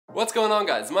What's going on,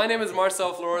 guys? My name is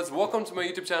Marcel Flores. Welcome to my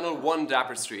YouTube channel, One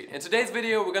Dapper Street. In today's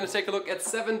video, we're going to take a look at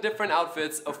 7 different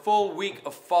outfits, a full week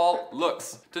of fall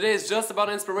looks. Today is just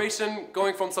about inspiration,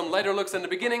 going from some lighter looks in the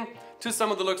beginning to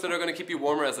some of the looks that are going to keep you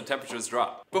warmer as the temperatures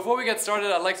drop. Before we get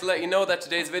started, I'd like to let you know that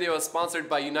today's video is sponsored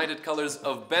by United Colors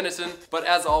of Benetton, but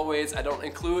as always, I don't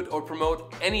include or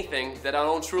promote anything that I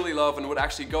don't truly love and would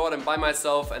actually go out and buy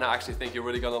myself, and I actually think you're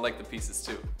really going to like the pieces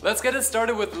too. Let's get it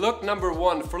started with look number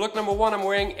 1. For look number 1, I'm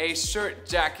wearing a shirt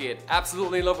jacket.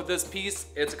 Absolutely in love with this piece.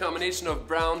 It's a combination of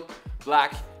brown,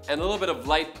 black, and a little bit of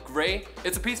light gray.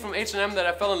 It's a piece from H&M that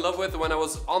I fell in love with when I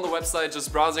was on the website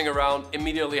just browsing around,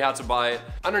 immediately had to buy it.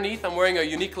 Underneath, I'm wearing a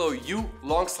Uniqlo U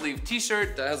long sleeve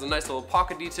t-shirt that has a nice little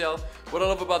pocket detail. What I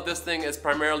love about this thing is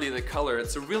primarily the color.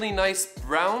 It's a really nice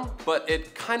brown, but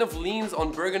it kind of leans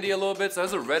on burgundy a little bit, so it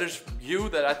has a reddish hue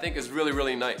that I think is really,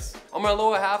 really nice. On my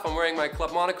lower half, I'm wearing my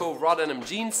Club Monaco raw denim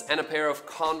jeans and a pair of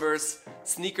Converse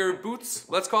sneaker boots,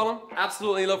 let's call them.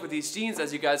 Absolutely in love with these jeans,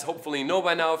 as you guys hopefully know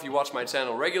by now if you watch my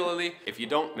channel regularly. If you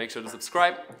don't, make sure to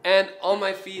subscribe. And on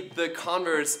my feet, the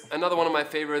Converse, another one of my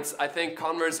favorites. I think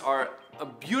Converse are a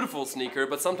beautiful sneaker,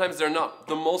 but sometimes they're not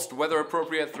the most weather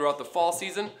appropriate throughout the fall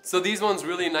season. So these ones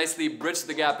really nicely bridge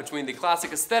the gap between the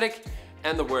classic aesthetic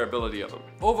and the wearability of them.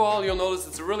 Overall, you'll notice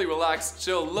it's a really relaxed,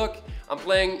 chill look. I'm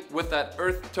playing with that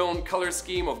earth tone color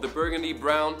scheme of the burgundy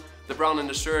brown, the brown in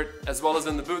the shirt, as well as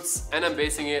in the boots, and I'm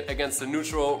basing it against the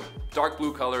neutral dark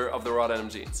blue color of the raw denim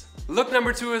jeans. Look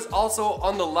number 2 is also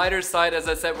on the lighter side. As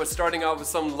I said, we're starting out with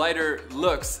some lighter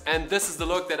looks, and this is the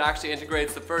look that actually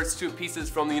integrates the first 2 pieces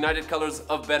from the United Colors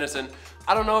of Benetton.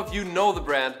 I don't know if you know the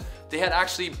brand. They had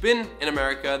actually been in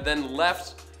America, then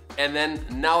left, and then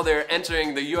now they're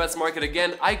entering the US market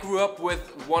again. I grew up with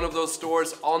one of those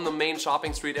stores on the main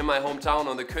shopping street in my hometown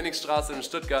on the Königstraße in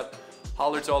Stuttgart.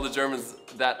 Holler to all the Germans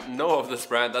that know of this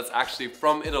brand, that's actually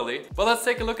from Italy. But let's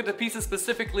take a look at the pieces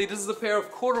specifically. This is a pair of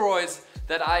corduroys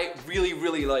that I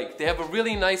really like. They have a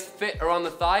really nice fit around the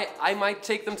thigh. I might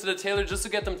take them to the tailor just to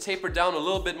get them tapered down a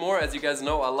little bit more. As you guys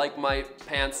know, I like my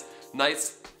pants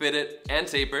nice, fitted, and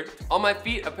tapered. On my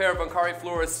feet, a pair of Ankara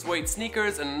Florist suede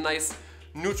sneakers in a nice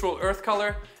neutral earth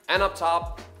color. And up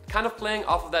top, kind of playing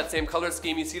off of that same color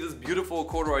scheme, you see this beautiful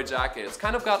corduroy jacket. It's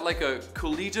kind of got like a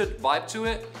collegiate vibe to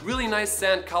it. Really nice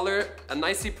sand color, a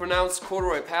nicely pronounced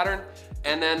corduroy pattern,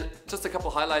 and then just a couple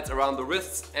highlights around the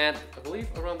wrists and I believe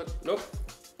around the, nope,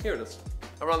 here it is,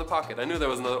 around the pocket. I knew there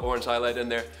was another orange highlight in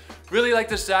there. Really like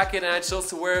this jacket, and I chose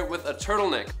to wear it with a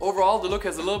turtleneck. Overall, the look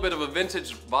has a little bit of a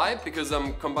vintage vibe because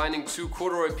I'm combining 2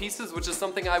 corduroy pieces, which is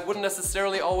something I wouldn't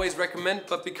necessarily always recommend,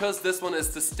 but because this one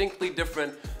is distinctly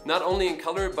different, not only in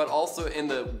color, but also in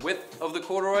the width of the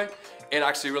corduroy, it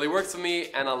actually really works for me,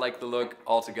 and I like the look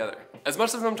altogether. As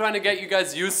much as I'm trying to get you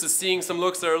guys used to seeing some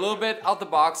looks that are a little bit out the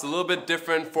box, a little bit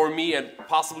different for me and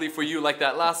possibly for you like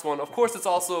that last one, of course it's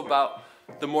also about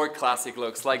the more classic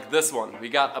looks like this one. We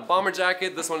got a bomber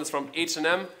jacket. This one is from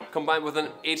H&M combined with an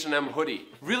H&M hoodie.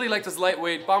 Really like this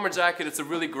lightweight bomber jacket. It's a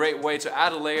really great way to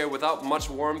add a layer without much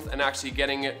warmth and actually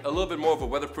getting it a little bit more of a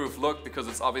weatherproof look because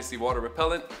it's obviously water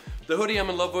repellent. The hoodie I'm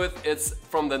in love with, it's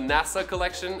from the NASA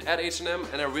collection at H&M,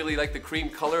 and I really like the cream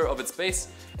color of its base.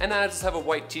 And then I just have a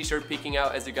white t-shirt peeking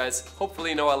out, as you guys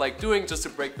hopefully know I like doing, just to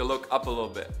break the look up a little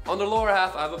bit. On the lower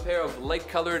half, I have a pair of light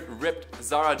colored ripped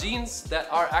Zara jeans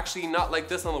that are actually not like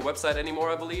this on the website anymore,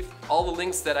 I believe. All the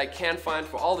links that I can find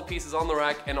for all the pieces on the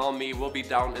rack and on me will be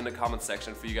down in the comment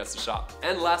section for you guys to shop.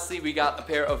 And lastly, we got a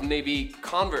pair of navy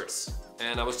Converse.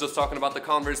 And I was just talking about the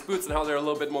Converse boots and how they're a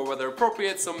little bit more weather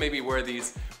appropriate, so maybe wear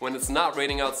these when it's not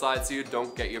raining outside so you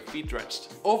don't get your feet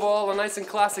drenched. Overall, a nice and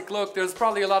classic look. There's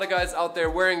probably a lot of guys out there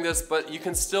wearing this, but you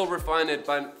can still refine it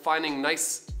by finding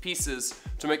nice pieces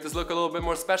to make this look a little bit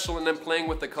more special, and then playing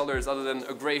with the colors other than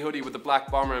a gray hoodie with a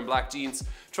black bomber and black jeans.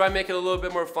 Try and make it a little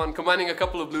bit more fun, combining a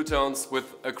couple of blue tones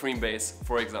with a cream base,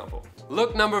 for example.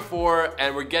 Look number 4,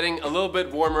 and we're getting a little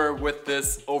bit warmer with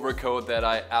this overcoat that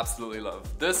I absolutely love.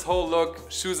 This whole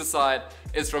look, shoes aside,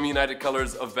 is from United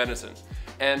Colors of Benetton.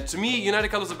 And to me, United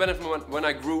Colors of Benetton, when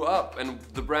I grew up and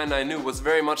the brand I knew, was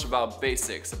very much about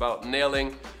basics, about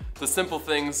nailing the simple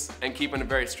things and keeping it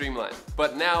very streamlined.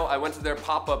 But now I went to their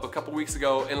pop-up a couple weeks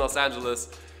ago in Los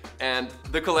Angeles, and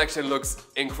the collection looks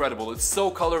incredible. It's so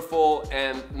colorful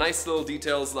and nice little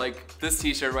details like this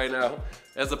t-shirt right now.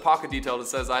 There's a pocket detail that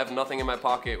says I have nothing in my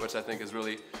pocket, which I think is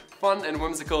really fun and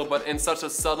whimsical, but in such a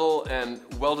subtle and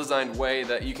well-designed way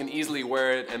that you can easily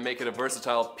wear it and make it a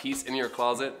versatile piece in your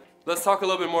closet. Let's talk a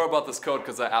little bit more about this coat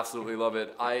because I absolutely love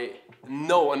it. I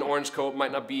know an orange coat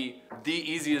might not be the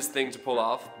easiest thing to pull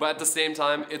off, but at the same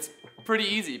time, it's pretty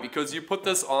easy because you put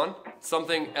this on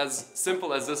something as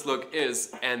simple as this look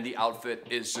is, and the outfit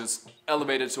is just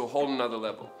elevated to a whole nother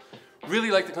level.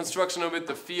 Really like the construction of it,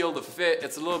 the feel, the fit.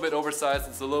 It's a little bit oversized,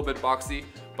 it's a little bit boxy,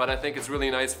 but I think it's really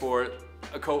nice for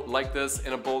a coat like this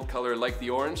in a bold color like the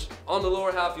orange. On the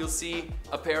lower half you'll see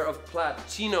a pair of plaid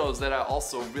chinos that I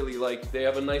also really like. They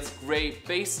have a nice gray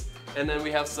base, and then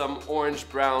we have some orange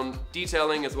brown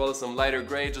detailing as well as some lighter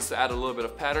gray just to add a little bit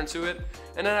of pattern to it.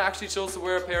 And then I actually chose to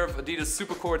wear a pair of Adidas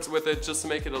Supercords with it just to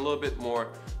make it a little bit more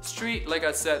street. Like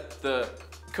I said, the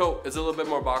coat is a little bit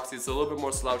more boxy, it's a little bit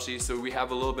more slouchy, so we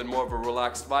have a little bit more of a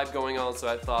relaxed vibe going on, so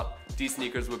I thought these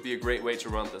sneakers would be a great way to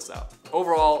run this out.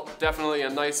 Overall, definitely a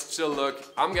nice chill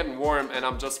look. I'm getting warm and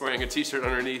I'm just wearing a t-shirt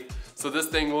underneath, so this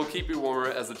thing will keep you warmer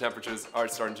as the temperatures are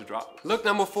starting to drop. Look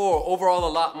number 4, overall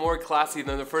a lot more classy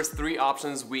than the first 3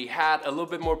 options we had, a little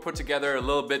bit more put together, a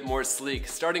little bit more sleek.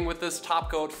 Starting with this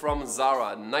top coat from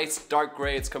Zara, nice dark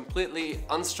gray, it's completely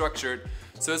unstructured,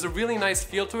 so there's a really nice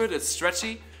feel to it, it's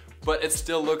stretchy, but it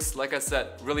still looks, like I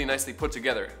said, really nicely put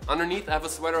together. Underneath I have a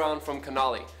sweater on from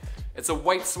Canali. It's a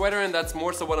white sweater, and that's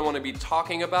more so what I want to be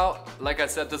talking about. Like I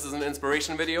said, this is an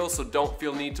inspiration video, so don't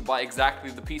feel need to buy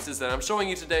exactly the pieces that I'm showing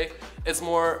you today. It's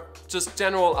more just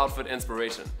general outfit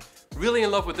inspiration. Really in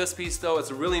love with this piece though.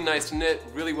 It's a really nice knit,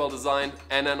 really well designed,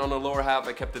 and then on the lower half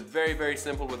I kept it very, very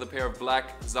simple with a pair of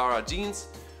black Zara jeans.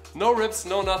 No rips,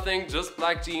 no nothing, just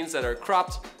black jeans that are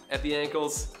cropped at the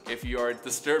ankles. If you are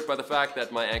disturbed by the fact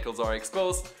that my ankles are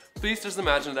exposed, please just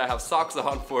imagine that I have socks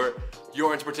on for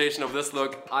your interpretation of this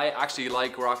look. I actually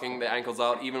like rocking the ankles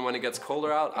out even when it gets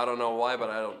colder out. I don't know why, but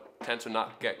I don't tend to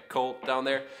not get cold down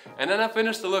there. And then I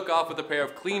finished the look off with a pair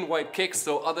of clean white kicks,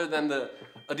 so other than the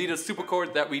Adidas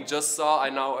Supercord that we just saw, I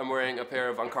now am wearing a pair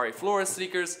of Ankari Florist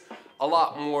sneakers. A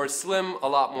lot more slim, a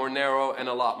lot more narrow, and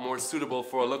a lot more suitable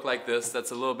for a look like this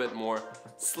that's a little bit more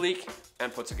sleek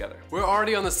and put together. We're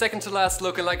already on the second to last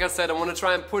look, and like I said, I want to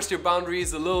try and push your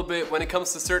boundaries a little bit when it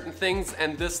comes to certain things,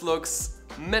 and this looks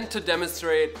meant to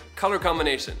demonstrate color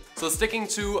combination. So sticking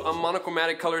to a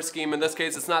monochromatic color scheme, in this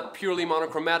case it's not purely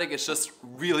monochromatic, it's just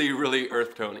really, really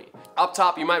earth tony. Up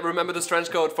top you might remember this trench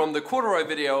coat from the corduroy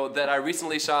video that I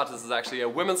recently shot. This is actually a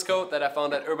women's coat that I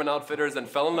found at Urban Outfitters and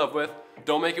fell in love with.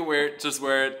 Don't make it weird, just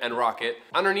wear it and rock it.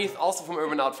 Underneath, also from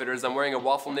Urban Outfitters, I'm wearing a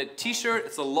waffle knit t-shirt.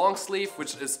 It's a long sleeve,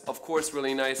 which is of course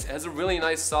really nice. It has a really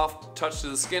nice soft touch to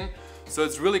the skin, so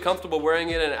it's really comfortable wearing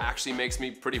it, and it actually makes me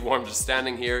pretty warm just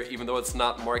standing here, even though it's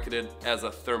not marketed as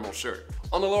a thermal shirt.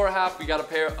 On the lower half, we got a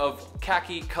pair of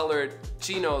khaki colored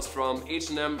chinos from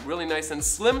H&M, really nice and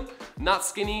slim, not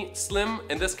skinny, slim.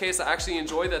 In this case, I actually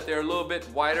enjoy that they're a little bit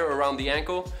wider around the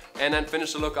ankle, and then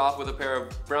finish the look off with a pair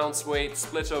of brown suede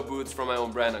split toe boots from my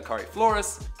own brand, Ankari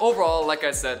Florist. Overall, like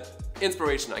I said,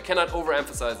 inspiration. I cannot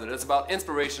overemphasize it. It's about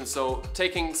inspiration, so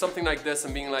taking something like this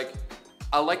and being like,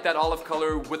 I like that olive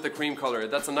color with the cream color.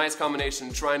 That's a nice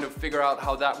combination, trying to figure out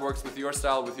how that works with your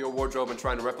style, with your wardrobe, and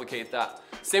trying to replicate that.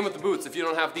 Same with the boots. If you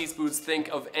don't have these boots, think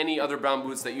of any other brown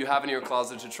boots that you have in your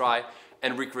closet to try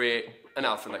and recreate an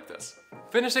outfit like this.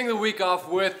 Finishing the week off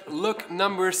with look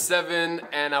number 7,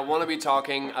 and I want to be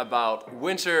talking about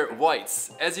winter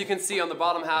whites. As you can see on the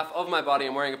bottom half of my body,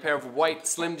 I'm wearing a pair of white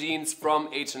slim jeans from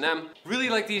H&M. Really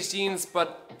like these jeans,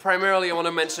 but primarily I want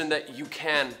to mention that you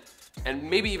can, and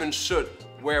maybe even should,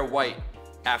 wear white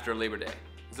after Labor Day.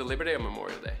 Is it Labor Day or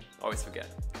Memorial Day? Always forget.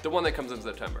 The one that comes in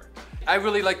September. I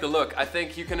really like the look. I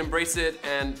think you can embrace it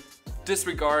and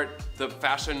disregard the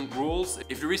fashion rules.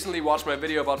 If you recently watched my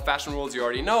video about fashion rules, you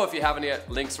already know. If you haven't yet,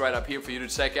 links right up here for you to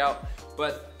check out.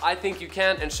 But I think you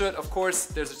can and should. Of course,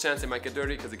 there's a chance it might get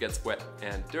dirty because it gets wet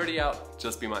and dirty out.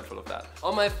 Just be mindful of that.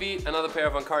 On my feet, another pair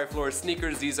of Ankari Florist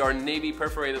sneakers. These are navy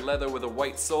perforated leather with a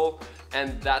white sole,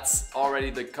 and that's already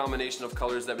the combination of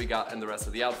colors that we got in the rest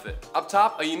of the outfit. Up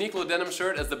top, a Uniqlo denim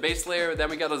shirt as the base layer. Then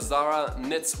we got a Zara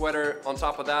knit sweater on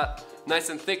top of that. Nice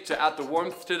and thick to add the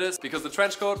warmth to this, because the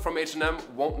trench coat from H&M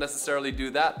won't necessarily do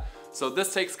that. So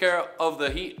this takes care of the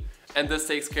heat, and this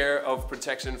takes care of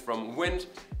protection from wind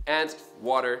and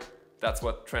water. That's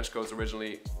what trench coats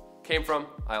originally came from.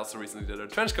 I also recently did a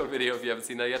trench coat video. If you haven't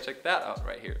seen that yet, check that out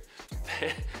right here.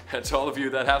 And to all of you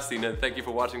that have seen it, thank you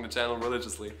for watching the channel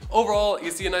religiously. Overall, you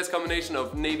see a nice combination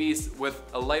of navies with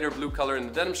a lighter blue color in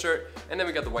the denim shirt, and then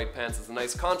we got the white pants as a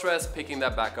nice contrast, picking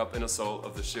that back up in the sole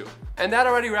of the shoe. And that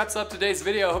already wraps up today's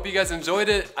video. I hope you guys enjoyed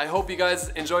it. I hope you guys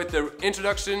enjoyed the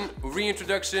introduction,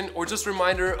 reintroduction, or just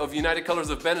reminder of United Colors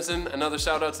of Benetton. Another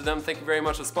shout out to them. Thank you very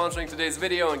much for sponsoring today's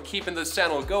video and keeping this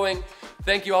channel going.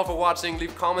 Thank you all for watching.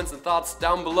 Leave comments and thoughts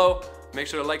down below. Make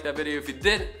sure to like that video if you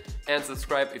did, and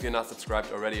subscribe if you're not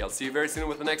subscribed already. I'll see you very soon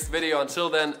with the next video. Until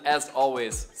then, as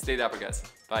always, stay dapper, guys.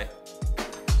 Bye.